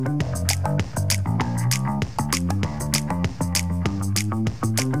Good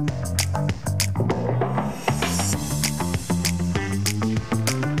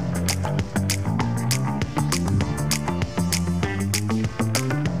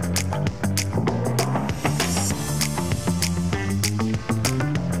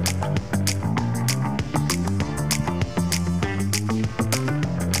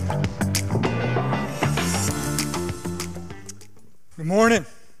morning.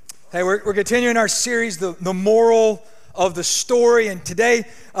 Hey, we're continuing our series, the moral of the story. And today,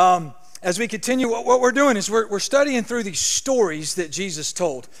 as we continue, what we're doing is we're studying through these stories that Jesus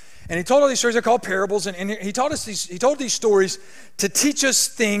told. And he told all these stories, they're called parables. And he told these stories to teach us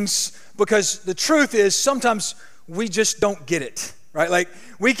things, because the truth is sometimes we just don't get it, right? Like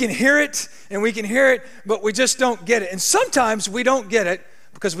we can hear it, but we just don't get it. And sometimes we don't get it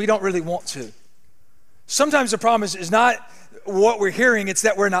because we don't really want to. Sometimes the problem is not what we're hearing, it's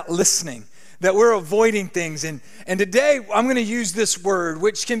that we're not listening, that we're avoiding things. And today I'm going to use this word,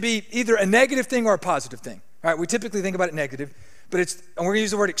 which can be either a negative thing or a positive thing. All right, we typically think about it negative, but and we're going to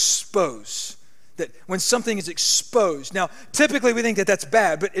use the word expose, that when something is exposed. Now, typically we think that that's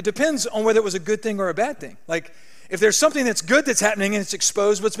bad, but it depends on whether it was a good thing or a bad thing. Like if there's something that's good that's happening and it's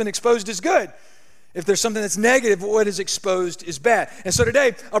exposed, what's been exposed is good. If there's something that's negative, what is exposed is bad. And so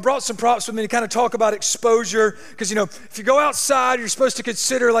today, I brought some props with me to kind of talk about exposure, because, if you go outside, you're supposed to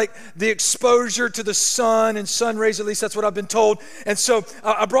consider like the exposure to the sun and sun rays, at least that's what I've been told. And so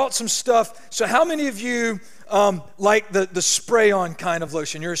I brought some stuff. So how many of you like the spray-on kind of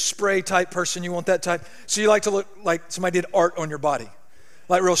lotion? You're a spray type person, you want that type. So you like to look like somebody did art on your body.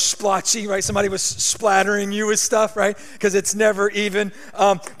 Like real splotchy, right? Somebody was splattering you with stuff, right? Because it's never even.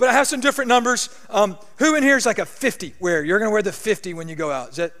 But I have some different numbers. Who in here is like a 50 wearer? You're going to wear the 50 when you go out.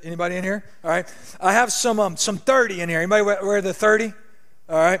 Is that anybody in here? All right. I have some 30 in here. Anybody wear the 30?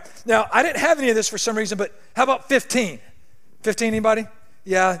 All right. Now, I didn't have any of this for some reason, but how about 15? 15, anybody?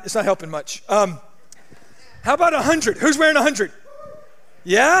 Yeah, it's not helping much. How about 100? Who's wearing 100?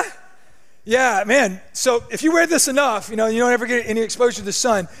 Yeah? Yeah, man. So if you wear this enough, you don't ever get any exposure to the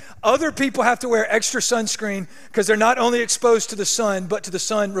sun. Other people have to wear extra sunscreen because they're not only exposed to the sun, but to the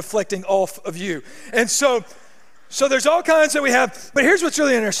sun reflecting off of you. And so there's all kinds that we have. But here's what's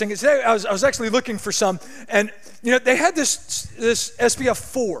really interesting. Today I was actually looking for some, and they had this SPF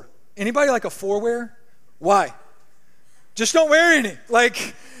 4. Anybody like a 4 wearer? Why? Just don't wear any.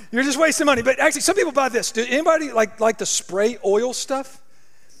 Like you're just wasting money. But actually, some people buy this. Do anybody like the spray oil stuff?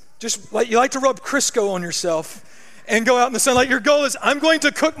 Just like you like to rub Crisco on yourself and go out in the sun. Like your goal is, I'm going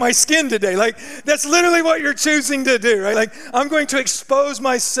to cook my skin today. Like that's literally what you're choosing to do, right? Like I'm going to expose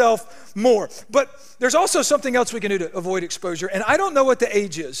myself more. But there's also something else we can do to avoid exposure. And I don't know what the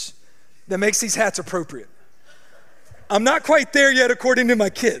age is that makes these hats appropriate. I'm not quite there yet according to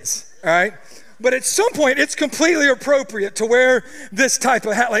my kids, all right? But at some point, it's completely appropriate to wear this type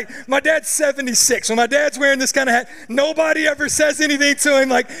of hat. Like, my dad's 76. When my dad's wearing this kind of hat, nobody ever says anything to him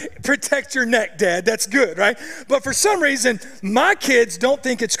like, protect your neck, Dad. That's good, right? But for some reason, my kids don't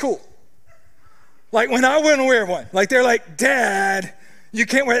think it's cool. Like, when I wouldn't wear one, like, they're like, Dad, you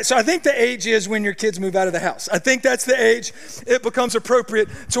can't wear it. So I think the age is when your kids move out of the house. I think that's the age it becomes appropriate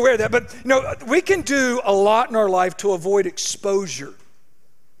to wear that. But, we can do a lot in our life to avoid exposure.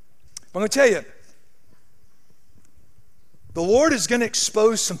 I'm going to tell you, the Lord is going to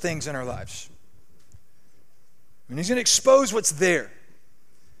expose some things in our lives. And He's going to expose what's there.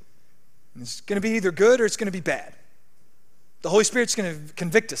 And it's going to be either good or it's going to be bad. The Holy Spirit's going to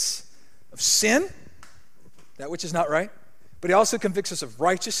convict us of sin, that which is not right, but He also convicts us of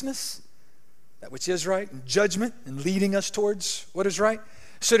righteousness, that which is right, and judgment, and leading us towards what is right.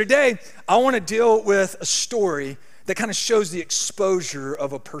 So today, I want to deal with a story that kind of shows the exposure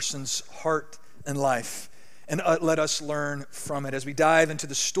of a person's heart and life, and let us learn from it as we dive into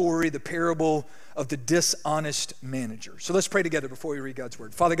the story, the parable of the dishonest manager. So let's pray together before we read God's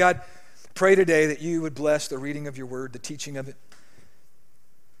word. Father God, pray today that you would bless the reading of your word, the teaching of it.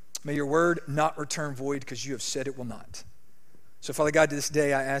 May your word not return void, because you have said it will not. So Father God, to this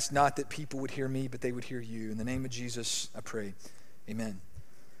day I ask not that people would hear me, but they would hear you. In the name of Jesus, I pray. Amen.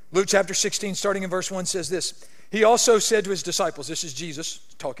 Luke chapter 16, starting in verse 1, says this. He also said to his disciples, this is Jesus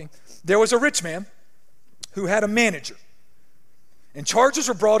talking, there was a rich man who had a manager, and charges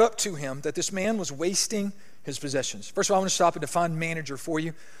were brought up to him that this man was wasting his possessions. First of all, I want to stop and define manager for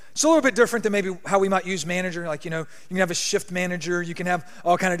you. It's a little bit different than maybe how we might use manager. Like, you can have a shift manager. You can have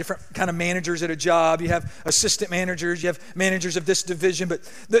all kind of different kind of managers at a job. You have assistant managers. You have managers of this division. But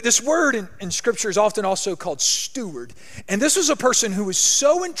this word in Scripture is often also called steward. And this was a person who was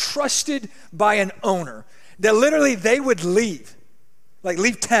so entrusted by an owner that literally they would leave like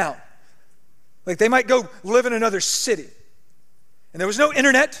leave town. Like they might go live in another city. And there was no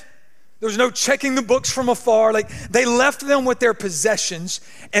internet. There was no checking the books from afar. Like they left them with their possessions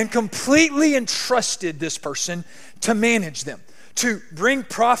and completely entrusted this person to manage them, to bring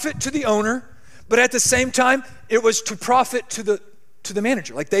profit to the owner, but at the same time, it was to profit to the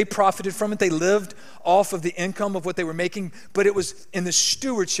manager. Like they profited from it. They lived off of the income of what they were making, but it was in the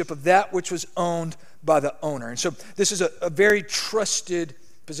stewardship of that which was owned by the owner. And so this is a very trusted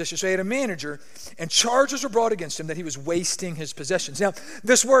position. So he had a manager, and charges were brought against him that he was wasting his possessions. Now,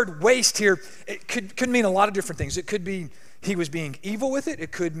 this word waste here, it could mean a lot of different things. It could be he was being evil with it.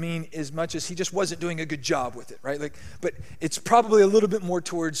 It could mean as much as he just wasn't doing a good job with it, right? Like, but it's probably a little bit more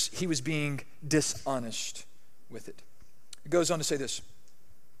towards he was being dishonest with it. It goes on to say this.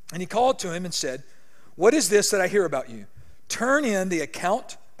 And he called to him and said, "What is this that I hear about you? Turn in the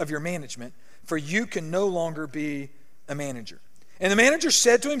account of your management, for you can no longer be a manager." And the manager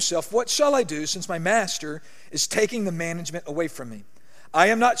said to himself, "What shall I do since my master is taking the management away from me? I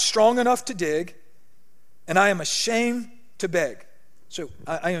am not strong enough to dig, and I am ashamed to beg." So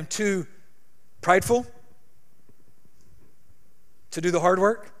I am too prideful to do the hard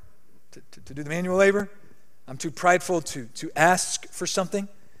work, to do the manual labor. I'm too prideful to ask for something.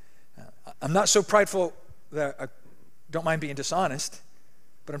 I'm not so prideful that I don't mind being dishonest,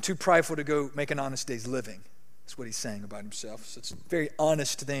 but I'm too prideful to go make an honest day's living. That's what he's saying about himself. So it's a very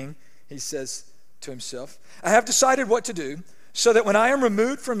honest thing he says to himself. "I have decided what to do so that when I am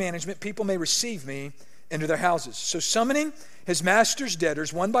removed from management, people may receive me into their houses." So summoning his master's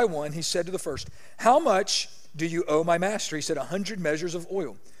debtors one by one, he said to the first, "How much do you owe my master?" He said, 100 measures of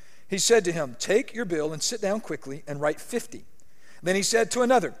oil. He said to him, "Take your bill and sit down quickly and write 50. Then he said to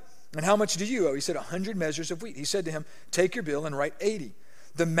another, "And how much do you owe?" He said, 100 measures of wheat. He said to him, "Take your bill and write 80.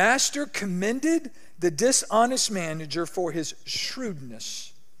 The master commended the dishonest manager for his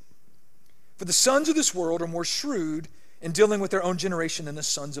shrewdness. For the sons of this world are more shrewd in dealing with their own generation than the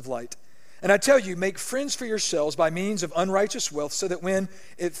sons of light. And I tell you, make friends for yourselves by means of unrighteous wealth, so that when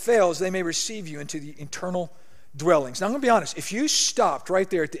it fails, they may receive you into the eternal dwellings." Now, I'm going to be honest. If you stopped right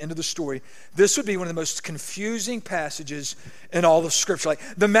there at the end of the story, this would be one of the most confusing passages in all of Scripture. Like,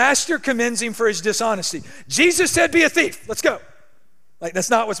 the master commends him for his dishonesty. Jesus said, "Be a thief. Let's go." Like,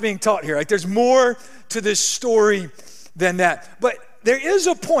 that's not what's being taught here. Like, there's more to this story than that. But there is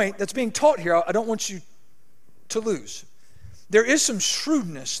a point that's being taught here I don't want you to lose. There is some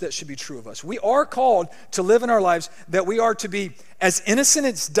shrewdness that should be true of us. We are called to live in our lives that we are to be as innocent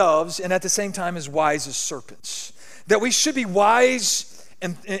as doves and at the same time as wise as serpents. That we should be wise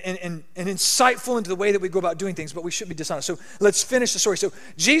and insightful into the way that we go about doing things, but we shouldn't be dishonest. So let's finish the story. So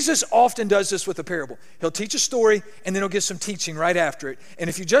Jesus often does this with a parable. He'll teach a story and then he'll give some teaching right after it. And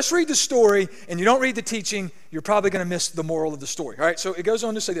if you just read the story and you don't read the teaching, you're probably going to miss the moral of the story. All right, so it goes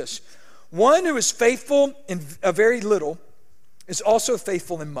on to say this. "One who is faithful in a very little is also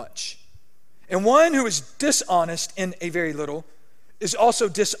faithful in much. And one who is dishonest in a very little is also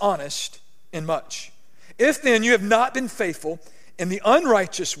dishonest in much. If then you have not been faithful in the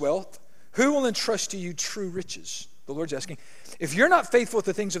unrighteous wealth, who will entrust to you true riches?" The Lord's asking, if you're not faithful with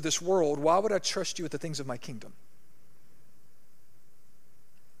the things of this world, why would I trust you with the things of my kingdom?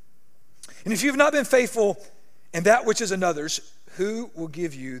 "And if you've not been faithful in that which is another's, who will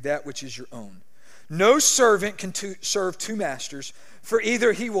give you that which is your own? No servant can serve two masters, for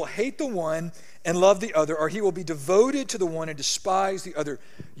either he will hate the one and love the other, or he will be devoted to the one and despise the other.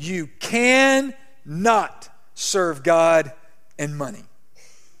 You cannot serve God and money."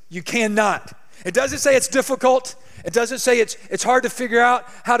 You cannot. It doesn't say it's difficult. It doesn't say it's hard to figure out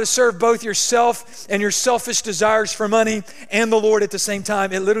how to serve both yourself and your selfish desires for money and the Lord at the same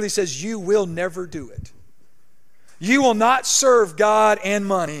time. It literally says you will never do it. You will not serve God and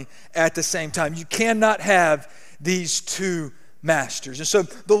money at the same time. You cannot have these two masters. And so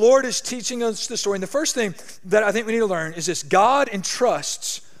the Lord is teaching us the story. And the first thing that I think we need to learn is this: God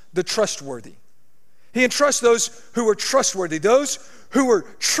entrusts the trustworthy. He entrusts those who are trustworthy. Those who are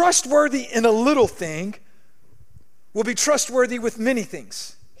trustworthy in a little thing will be trustworthy with many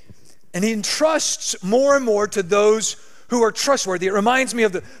things. And he entrusts more and more to those who are trustworthy. It reminds me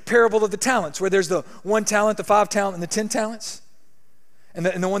of the parable of the talents, where there's the 1 talent, the 5 talent, and the 10 talents. And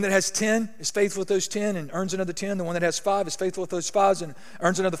the one that has 10 is faithful with those 10 and earns another 10. The one that has 5 is faithful with those 5s and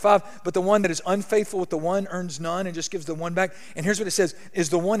earns another 5. But the one that is unfaithful with the 1 earns none and just gives the 1 back. And here's what it says, is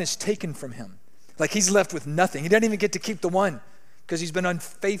the 1 is taken from him. Like he's left with nothing. He doesn't even get to keep the 1 because he's been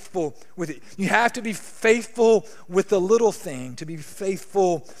unfaithful with it. You have to be faithful with the little thing to be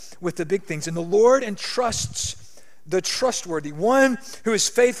faithful with the big things. And the Lord entrusts the trustworthy. One who is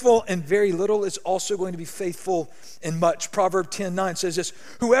faithful in very little is also going to be faithful in much. Proverbs 10:9 says this,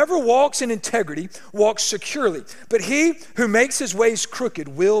 whoever walks in integrity walks securely, but he who makes his ways crooked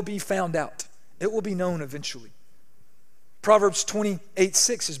will be found out. It will be known eventually. Proverbs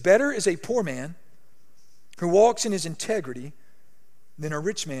 28:6 says, better is a poor man who walks in his integrity than a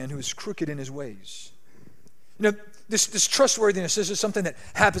rich man who is crooked in his ways. You know, this trustworthiness, this is something that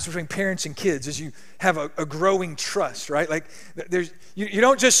happens between parents and kids as you have a growing trust, right? Like you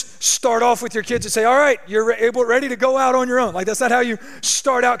don't just start off with your kids and say, all right, you're ready to go out on your own. Like that's not how you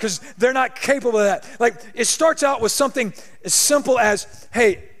start out because they're not capable of that. Like it starts out with something as simple as,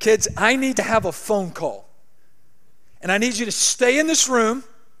 hey, kids, I need to have a phone call. And I need you to stay in this room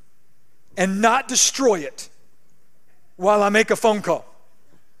and not destroy it while I make a phone call.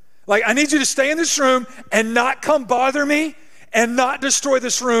 Like, I need you to stay in this room and not come bother me and not destroy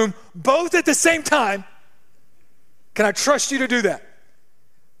this room both at the same time. Can I trust you to do that?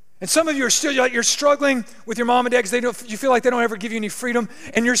 And some of you are still, you're struggling with your mom and dad because you feel like they don't ever give you any freedom.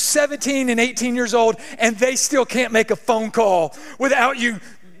 And you're 17 and 18 years old and they still can't make a phone call without you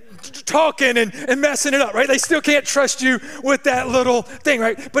talking and messing it up, right? They still can't trust you with that little thing,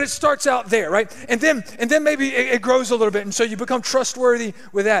 right? But it starts out there, right? And then maybe it grows a little bit, and so you become trustworthy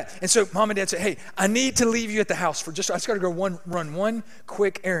with that. And so mom and dad say, hey, I need to leave you at the house I just got to go run one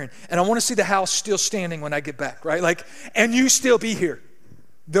quick errand, and I want to see the house still standing when I get back, right? Like, and you still be here.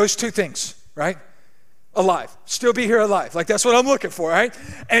 Those two things, right? Alive, still be here alive. Like that's what I'm looking for, right?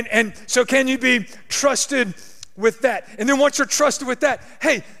 And so can you be trusted with that? And then once you're trusted with that,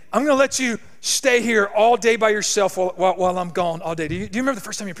 hey, I'm going to let you stay here all day by yourself while I'm gone all day. Do you remember the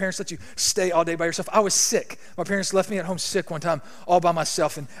first time your parents let you stay all day by yourself? I was sick. My parents left me at home sick one time all by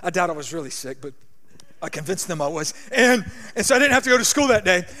myself, and I doubt I was really sick, but I convinced them I was. And so I didn't have to go to school that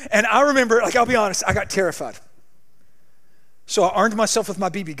day. And I remember, like I'll be honest, I got terrified. So I armed myself with my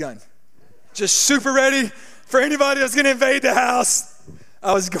BB gun. Just super ready for anybody that's going to invade the house.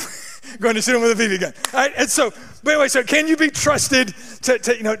 I was going to shoot them with a BB gun. All right? And so, but anyway, so can you be trusted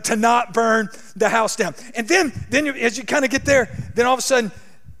to not burn the house down? And then as you kind of get there, then all of a sudden,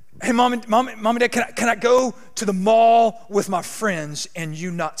 hey, mom and dad, can I go to the mall with my friends and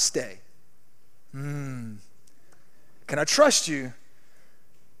you not stay? Can I trust you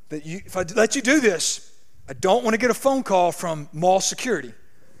that if I let you do this, I don't want to get a phone call from mall security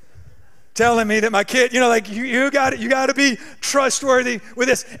telling me that my kid, you got to be trustworthy with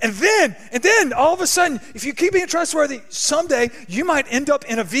this. And then all of a sudden, if you keep being trustworthy, someday you might end up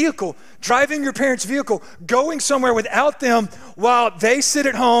in a vehicle, driving your parents' vehicle, going somewhere without them while they sit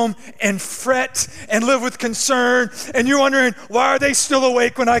at home and fret and live with concern. And you're wondering, why are they still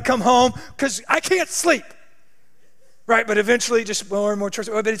awake when I come home? Because I can't sleep. Right? But eventually just more and more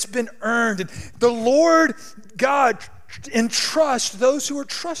trust. But it's been earned. And the Lord God entrusts those who are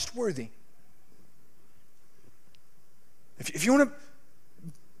trustworthy. If you want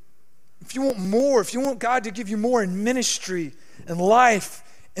more, if you want God to give you more in ministry and life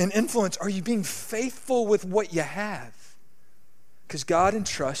and influence, are you being faithful with what you have? Because God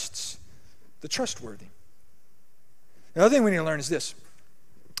entrusts the trustworthy. The other thing we need to learn is this.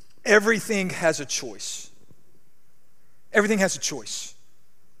 Everything has a choice. Everything has a choice.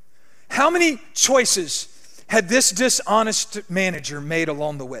 How many choices had this dishonest manager made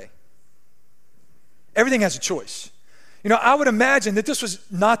along the way? Everything has a choice. I would imagine that this was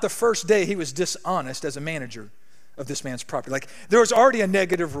not the first day he was dishonest as a manager of this man's property. Like, there was already a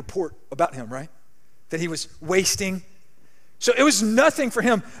negative report about him, right? That he was wasting. So it was nothing for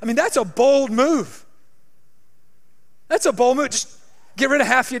him. I mean, that's a bold move. That's a bold move. Just get rid of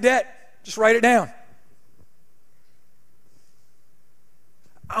half your debt. Just write it down.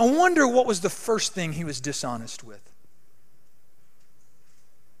 I wonder what was the first thing he was dishonest with.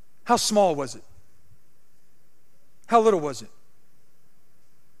 How small was it? How little was it?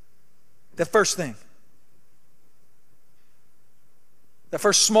 That first thing. That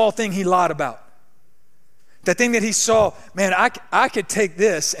first small thing he lied about. That thing that he saw, man, I could take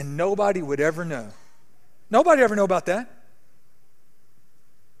this and nobody would ever know. Nobody ever know about that.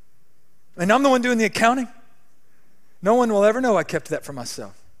 And I'm the one doing the accounting. No one will ever know I kept that for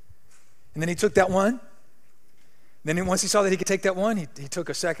myself. And then he took that one. Then once he saw that he could take that one, he took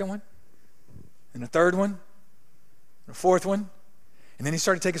a second one and a third one. A fourth one, and then he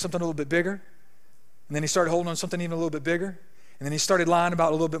started taking something a little bit bigger, and then he started holding on to something even a little bit bigger, and then he started lying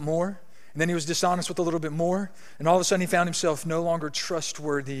about a little bit more, and then he was dishonest with a little bit more, and all of a sudden he found himself no longer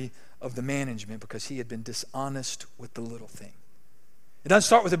trustworthy of the management because he had been dishonest with the little thing. It doesn't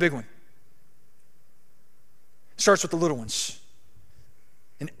start with the big one. It starts with the little ones.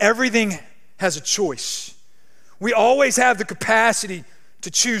 And everything has a choice. We always have the capacity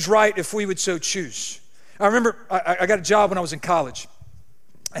to choose right if we would so choose. I remember I got a job when I was in college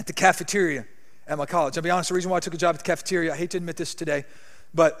at the cafeteria at my college. I'll be honest, the reason why I took a job at the cafeteria, I hate to admit this today,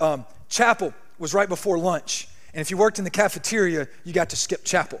 but chapel was right before lunch. And if you worked in the cafeteria, you got to skip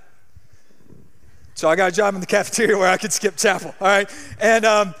chapel. So I got a job in the cafeteria where I could skip chapel, all right?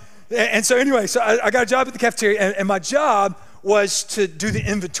 And so anyway, so I got a job at the cafeteria, and my job was to do the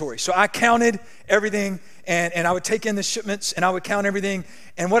inventory. So I counted everything, and I would take in the shipments, and I would count everything.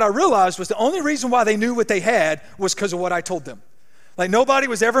 And what I realized was the only reason why they knew what they had was because of what I told them. Like nobody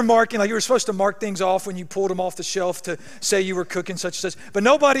was ever marking, like you were supposed to mark things off when you pulled them off the shelf to say you were cooking such and such, but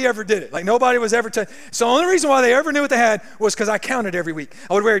nobody ever did it. Like nobody was ever, so the only reason why they ever knew what they had was because I counted every week.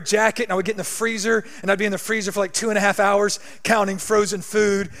 I would wear a jacket and I would get in the freezer and I'd be in the freezer for like 2.5 hours counting frozen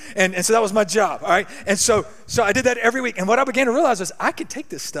food. And so that was my job, all right? And so I did that every week. And what I began to realize was I could take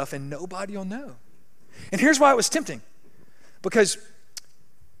this stuff and nobody will know. And here's why it was tempting. Because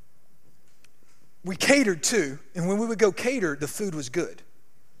we catered too, and when we would go cater, the food was good.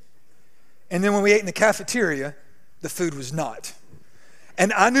 And then when we ate in the cafeteria, the food was not.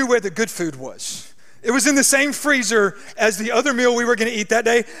 And I knew where the good food was. It was in the same freezer as the other meal we were going to eat that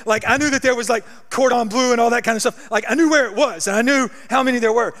day. Like I knew that there was like cordon bleu and all that kind of stuff. Like I knew where it was, and I knew how many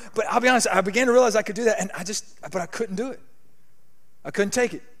there were. But I'll be honest, I began to realize I could do that, and but I couldn't do it. I couldn't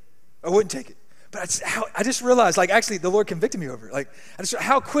take it. I wouldn't take it. But I just realized, like, actually, the Lord convicted me over it. Like,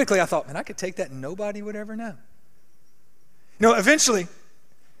 how quickly I thought, man, I could take that and nobody would ever know. You know, eventually,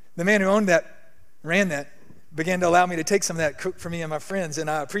 the man who owned that, ran that, began to allow me to take some of that, cook for me and my friends, and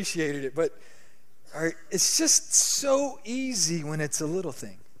I appreciated it. But it's just so easy when it's a little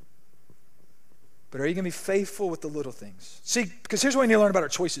thing. But are you going to be faithful with the little things? See, because here's what we need to learn about our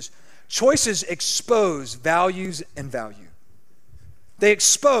choices. Choices expose values and value. They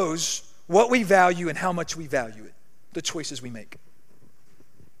expose what we value and how much we value it, the choices we make.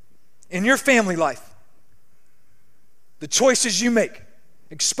 In your family life, the choices you make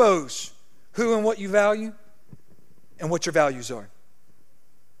expose who and what you value and what your values are.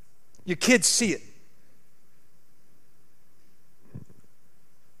 Your kids see it.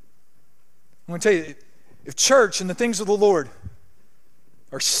 I'm going to tell you, if church and the things of the Lord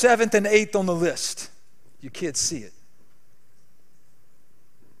are 7th and 8th on the list, your kids see it.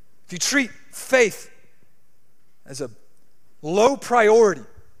 If you treat faith as a low priority,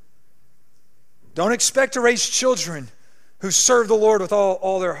 don't expect to raise children who serve the Lord with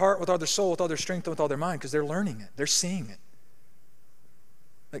all their heart, with all their soul, with all their strength, and with all their mind, because they're learning it. They're seeing it.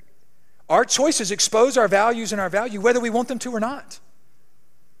 Like, our choices expose our values and our value, whether we want them to or not.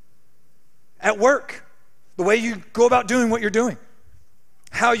 At work, the way you go about doing what you're doing,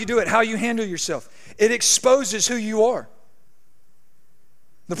 how you do it, how you handle yourself, it exposes who you are.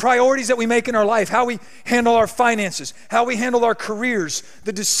 The priorities that we make in our life, how we handle our finances, how we handle our careers,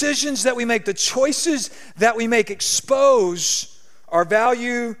 the decisions that we make, the choices that we make expose our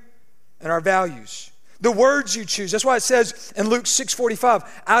value and our values. The words you choose. That's why it says in Luke 6:45,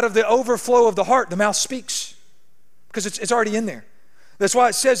 out of the overflow of the heart, the mouth speaks. Because it's already in there. That's why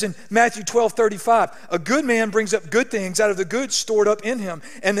it says in Matthew 12:35, a good man brings up good things out of the good stored up in him,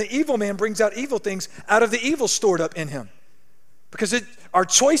 and the evil man brings out evil things out of the evil stored up in him. Because our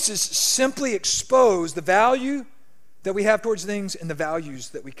choices simply expose the value that we have towards things and the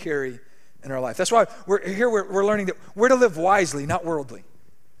values that we carry in our life. That's why we're learning that we're to live wisely, not worldly.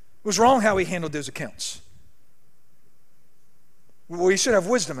 It was wrong how we handled those accounts. We should have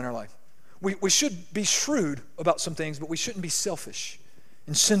wisdom in our life. We should be shrewd about some things, but we shouldn't be selfish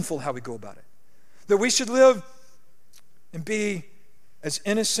and sinful how we go about it. That we should live and be as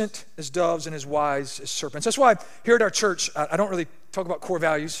innocent as doves and as wise as serpents. That's why here at our church, I don't really talk about core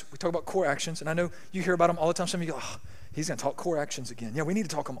values. We talk about core actions. And I know you hear about them all the time. Some of you go, oh, he's going to talk core actions again. Yeah, we need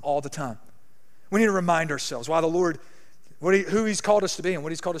to talk them all the time. We need to remind ourselves why the Lord, who he's called us to be and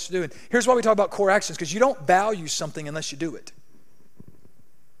what he's called us to do. And here's why we talk about core actions, because you don't value something unless you do it.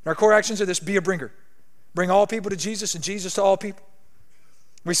 And our core actions are this: be a bringer. Bring all people to Jesus and Jesus to all people.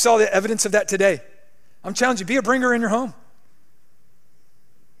 We saw the evidence of that today. I'm challenging you, be a bringer in your home.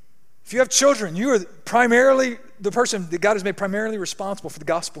 If you have children, you are primarily the person that God has made primarily responsible for the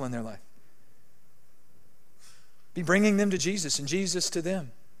gospel in their life. Be bringing them to Jesus and Jesus to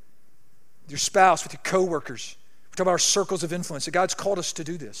them. With your spouse, with your coworkers. We talk about our circles of influence. That God's called us to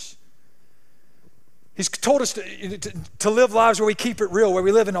do this. He's told us to live lives where we keep it real, where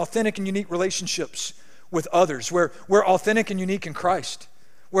we live in authentic and unique relationships with others, where we're authentic and unique in Christ.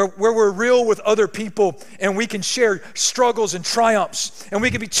 where we're real with other people and we can share struggles and triumphs, and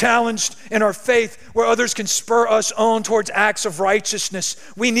we can be challenged in our faith where others can spur us on towards acts of righteousness.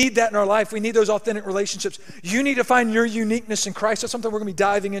 We need that in our life. We need those authentic relationships. You need to find your uniqueness in Christ. That's something we're going to be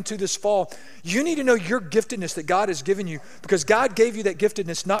diving into this fall. You need to know your giftedness that God has given you, because God gave you that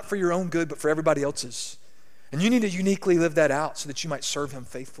giftedness not for your own good but for everybody else's. And you need to uniquely live that out so that you might serve him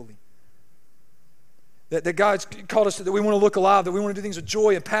faithfully. That God's called us, that we want to look alive, that we want to do things with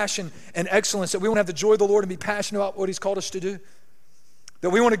joy and passion and excellence, that we want to have the joy of the Lord and be passionate about what he's called us to do.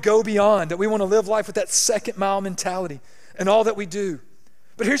 That we want to go beyond, that we want to live life with that second mile mentality in all that we do.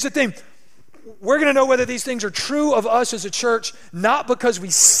 But here's the thing. We're going to know whether these things are true of us as a church, not because we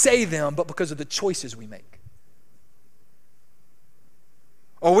say them, but because of the choices we make.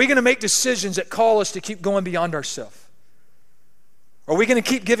 Are we going to make decisions that call us to keep going beyond ourselves? Are we going to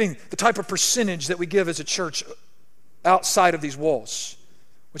keep giving the type of percentage that we give as a church outside of these walls,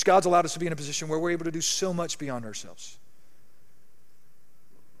 which God's allowed us to be in a position where we're able to do so much beyond ourselves?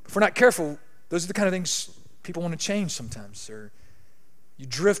 If we're not careful, those are the kind of things people want to change sometimes, or you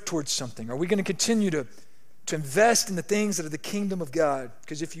drift towards something. Are we going to continue to invest in the things that are the kingdom of God?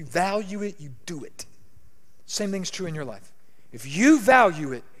 Because if you value it, you do it. Same thing's true in your life. If you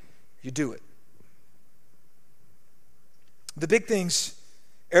value it, you do it. The big things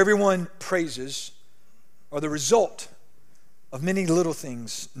everyone praises are the result of many little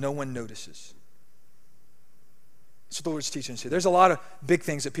things no one notices. That's what the Lord's teaching us here. There's a lot of big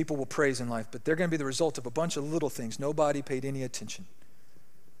things that people will praise in life, but they're going to be the result of a bunch of little things nobody paid any attention.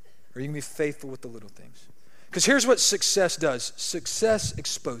 Or you can be faithful with the little things. Because here's what success does. Success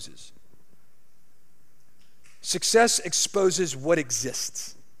exposes. Success exposes what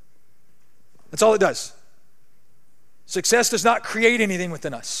exists. That's all it does. Success does not create anything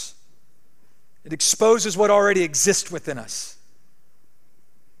within us. It exposes what already exists within us.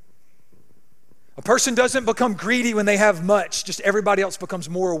 A person doesn't become greedy when they have much, just everybody else becomes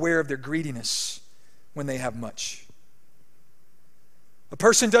more aware of their greediness when they have much. A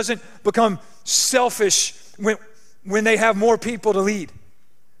person doesn't become selfish when they have more people to lead.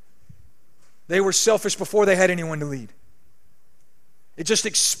 They were selfish before they had anyone to lead. It just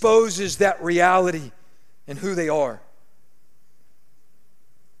exposes that reality and who they are.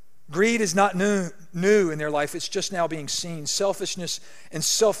 Greed is not new in their life. It's just now being seen. Selfishness and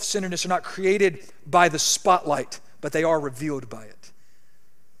self-centeredness are not created by the spotlight, but they are revealed by it.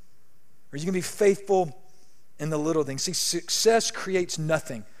 Or you can be faithful in the little things. See, success creates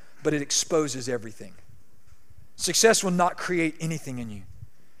nothing, but it exposes everything. Success will not create anything in you.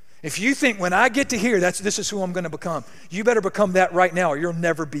 If you think when I get to here, this is who I'm going to become, you better become that right now or you'll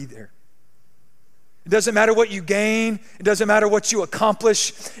never be there. It doesn't matter what you gain. It doesn't matter what you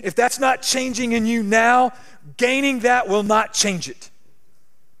accomplish. If that's not changing in you now, gaining that will not change it.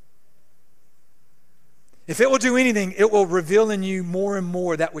 If it will do anything, it will reveal in you more and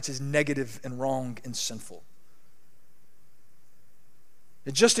more that which is negative and wrong and sinful.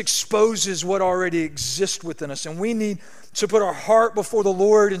 It just exposes what already exists within us. And we need to put our heart before the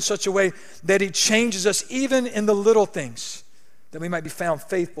Lord in such a way that he changes us even in the little things, that we might be found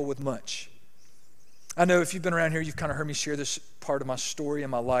faithful with much. I know if you've been around here, you've kind of heard me share this part of my story in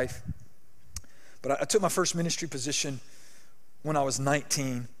my life. But I took my first ministry position when I was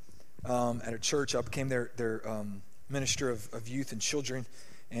 19 at a church. I became their minister of youth and children.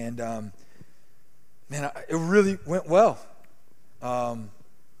 And it really went well.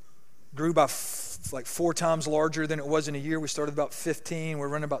 Grew by like 4 times larger than it was in a year. We started about 15. We're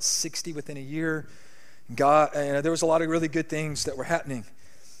running about 60 within a year. There was a lot of really good things that were happening.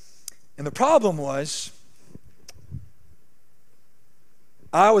 And the problem was,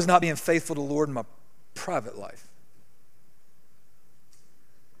 I was not being faithful to the Lord in my private life.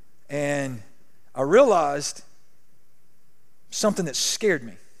 And I realized something that scared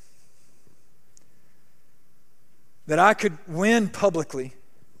me. That I could win publicly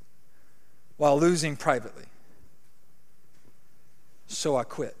while losing privately. So I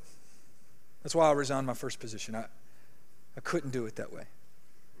quit. That's why I resigned my first position. I couldn't do it that way.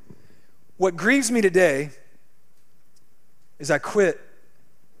 What grieves me today is I quit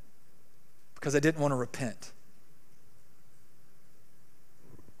because I didn't want to repent.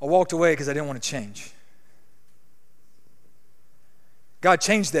 I walked away because I didn't want to change. God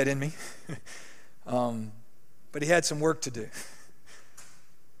changed that in me, but he had some work to do.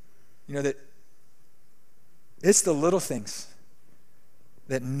 You know, that it's the little things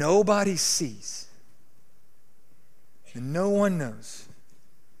that nobody sees and no one knows.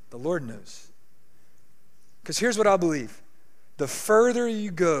 The Lord knows. Because here's what I believe. The further you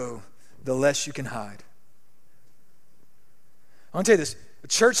go, the less you can hide. I want to tell you this. A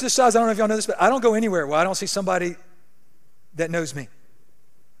church this size, I don't know if y'all know this, but I don't go anywhere where I don't see somebody that knows me.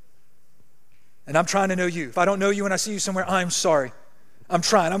 And I'm trying to know you. If I don't know you and I see you somewhere, I'm sorry. I'm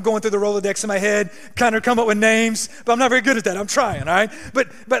trying. I'm going through the Rolodex in my head, kind of come up with names, but I'm not very good at that. I'm trying, all right? But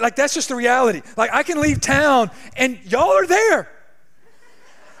like, that's just the reality. Like, I can leave town and y'all are there.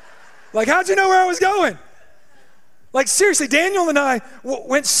 Like, how'd you know where I was going? Like, seriously, Daniel and I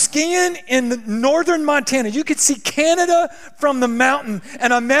went skiing in northern Montana. You could see Canada from the mountain.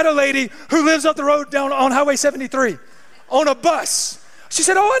 And I met a lady who lives up the road down on Highway 73 on a bus. She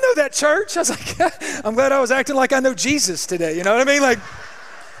said, oh, I know that church. I was like, I'm glad I was acting like I know Jesus today. You know what I mean? Like,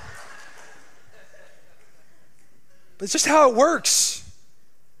 but it's just how it works.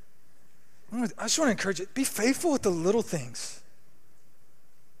 I just want to encourage you, be faithful with the little things.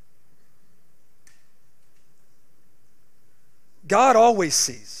 God always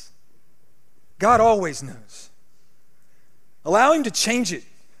sees. God always knows. Allow him to change it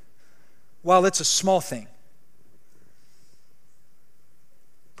while it's a small thing.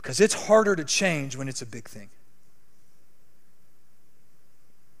 Because it's harder to change when it's a big thing.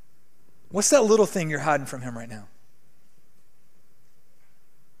 What's that little thing you're hiding from him right now?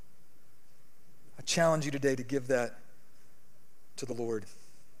 I challenge you today to give that to the Lord.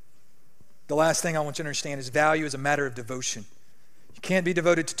 The last thing I want you to understand is value is a matter of devotion. You can't be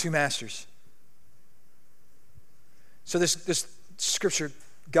devoted to two masters. So this scripture,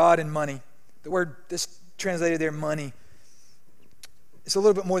 God and money, the word this translated there, money, it's a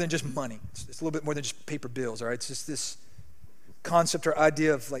little bit more than just money. It's a little bit more than just paper bills, all right? It's just this concept or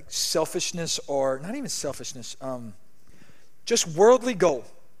idea of like selfishness, or not even selfishness, just worldly goal.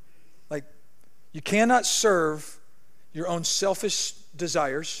 Like, you cannot serve your own selfish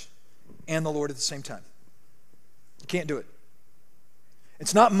desires and the Lord at the same time. You can't do it.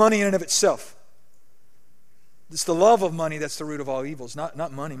 It's not money in and of itself. It's the love of money that's the root of all evil. It's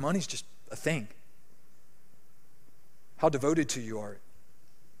not money. Money's just a thing. How devoted to you are it?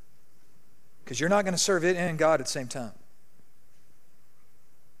 Because you're not going to serve it and God at the same time.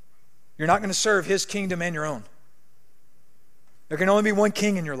 You're not going to serve his kingdom and your own. There can only be one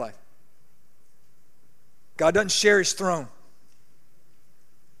king in your life. God doesn't share his throne.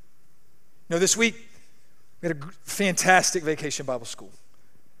 You know, this week, we had a fantastic vacation Bible school.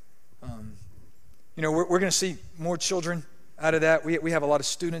 You know, we're going to see more children out of that. We have a lot of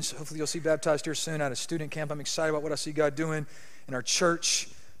students. Hopefully you'll see baptized here soon out of student camp. I'm excited about what I see God doing in our church.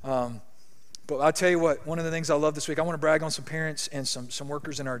 But I'll tell you what, one of the things I love this week, I want to brag on some parents and some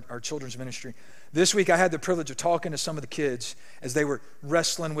workers in our children's ministry. This week I had the privilege of talking to some of the kids as they were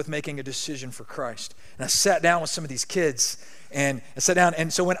wrestling with making a decision for Christ. And I sat down with some of these kids and I sat down.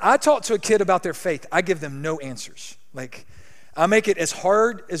 And so when I talk to a kid about their faith, I give them no answers. Like, I make it as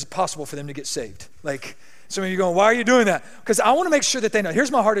hard as possible for them to get saved. Like, some of you going, why are you doing that? Because I want to make sure that they know.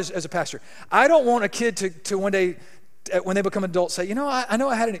 Here's my heart as a pastor. I don't want a kid to one day, when they become adults, say, you know, I know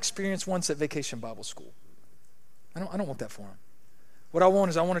I had an experience once at Vacation Bible School. I don't want that for them. What I want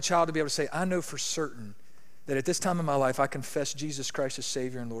is I want a child to be able to say, I know for certain that at this time in my life, I confess Jesus Christ as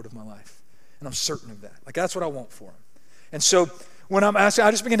Savior and Lord of my life. And I'm certain of that. Like, that's what I want for them. And so when I'm asking,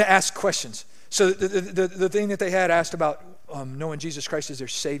 I just begin to ask questions. So the thing that they had asked about knowing Jesus Christ as their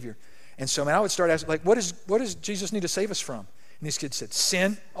Savior. And so, man, I would start asking, like, what does Jesus need to save us from? And these kids said,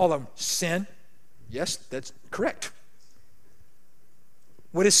 sin. All of them, sin. Yes, that's correct.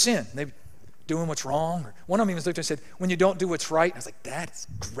 What is sin? Maybe doing what's wrong. Or one of them even looked and said, when you don't do what's right. And I was like, that is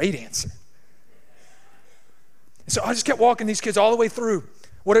a great answer. And so I just kept walking these kids all the way through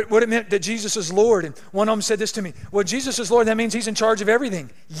what it meant that Jesus is Lord. And one of them said this to me, well, Jesus is Lord, that means he's in charge of everything.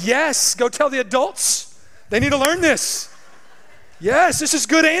 Yes, go tell the adults. They need to learn this. Yes, this is a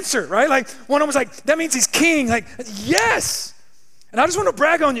good answer, right? Like, one of them was like, that means he's king. Like, yes. And I just want to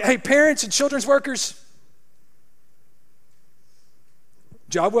brag on you. Hey, parents and children's workers,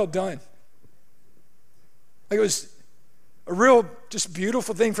 job well done. Like, it was a real, just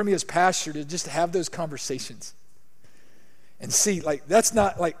beautiful thing for me as pastor to just have those conversations and see, like, that's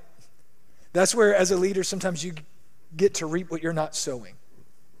where as a leader sometimes you get to reap what you're not sowing.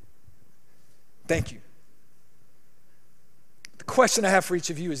 Thank you. The question I have for each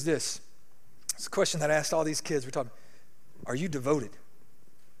of you is this. It's a question that I asked all these kids. We're talking, are you devoted?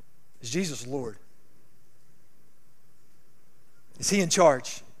 Is Jesus Lord? Is he in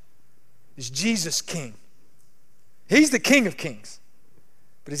charge? Is Jesus king? He's the King of kings.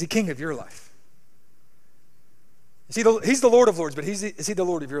 But is he king of your life? He's the Lord of lords, but is he the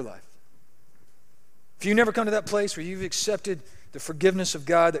Lord of your life? If you never come to that place where you've accepted the forgiveness of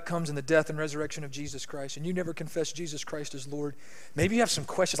God that comes in the death and resurrection of Jesus Christ, and you never confess Jesus Christ as Lord, maybe you have some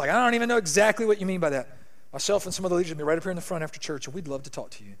questions like, I don't even know exactly what you mean by that. Myself and some other leaders will be right up here in the front after church, and we'd love to talk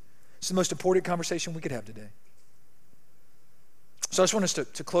to you. It's the most important conversation we could have today. So I just want us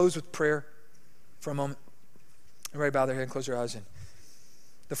to close with prayer for a moment. Everybody bow their head and close their eyes. And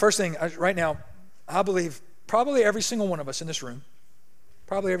the first thing, right now, I believe probably every single one of us in this room,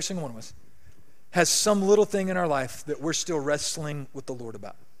 probably every single one of us, has some little thing in our life that we're still wrestling with the Lord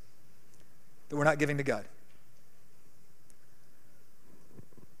about, that we're not giving to God.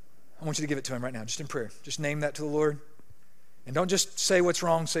 I want you to give it to him right now, just in prayer. Just name that to the Lord. And don't just say what's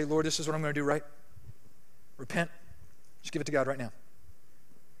wrong. Say, Lord, this is what I'm going to do right. Repent. Just give it to God right now.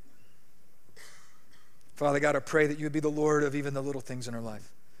 Father God, I pray that you would be the Lord of even the little things in our life.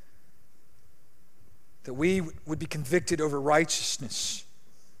 That we would be convicted over righteousness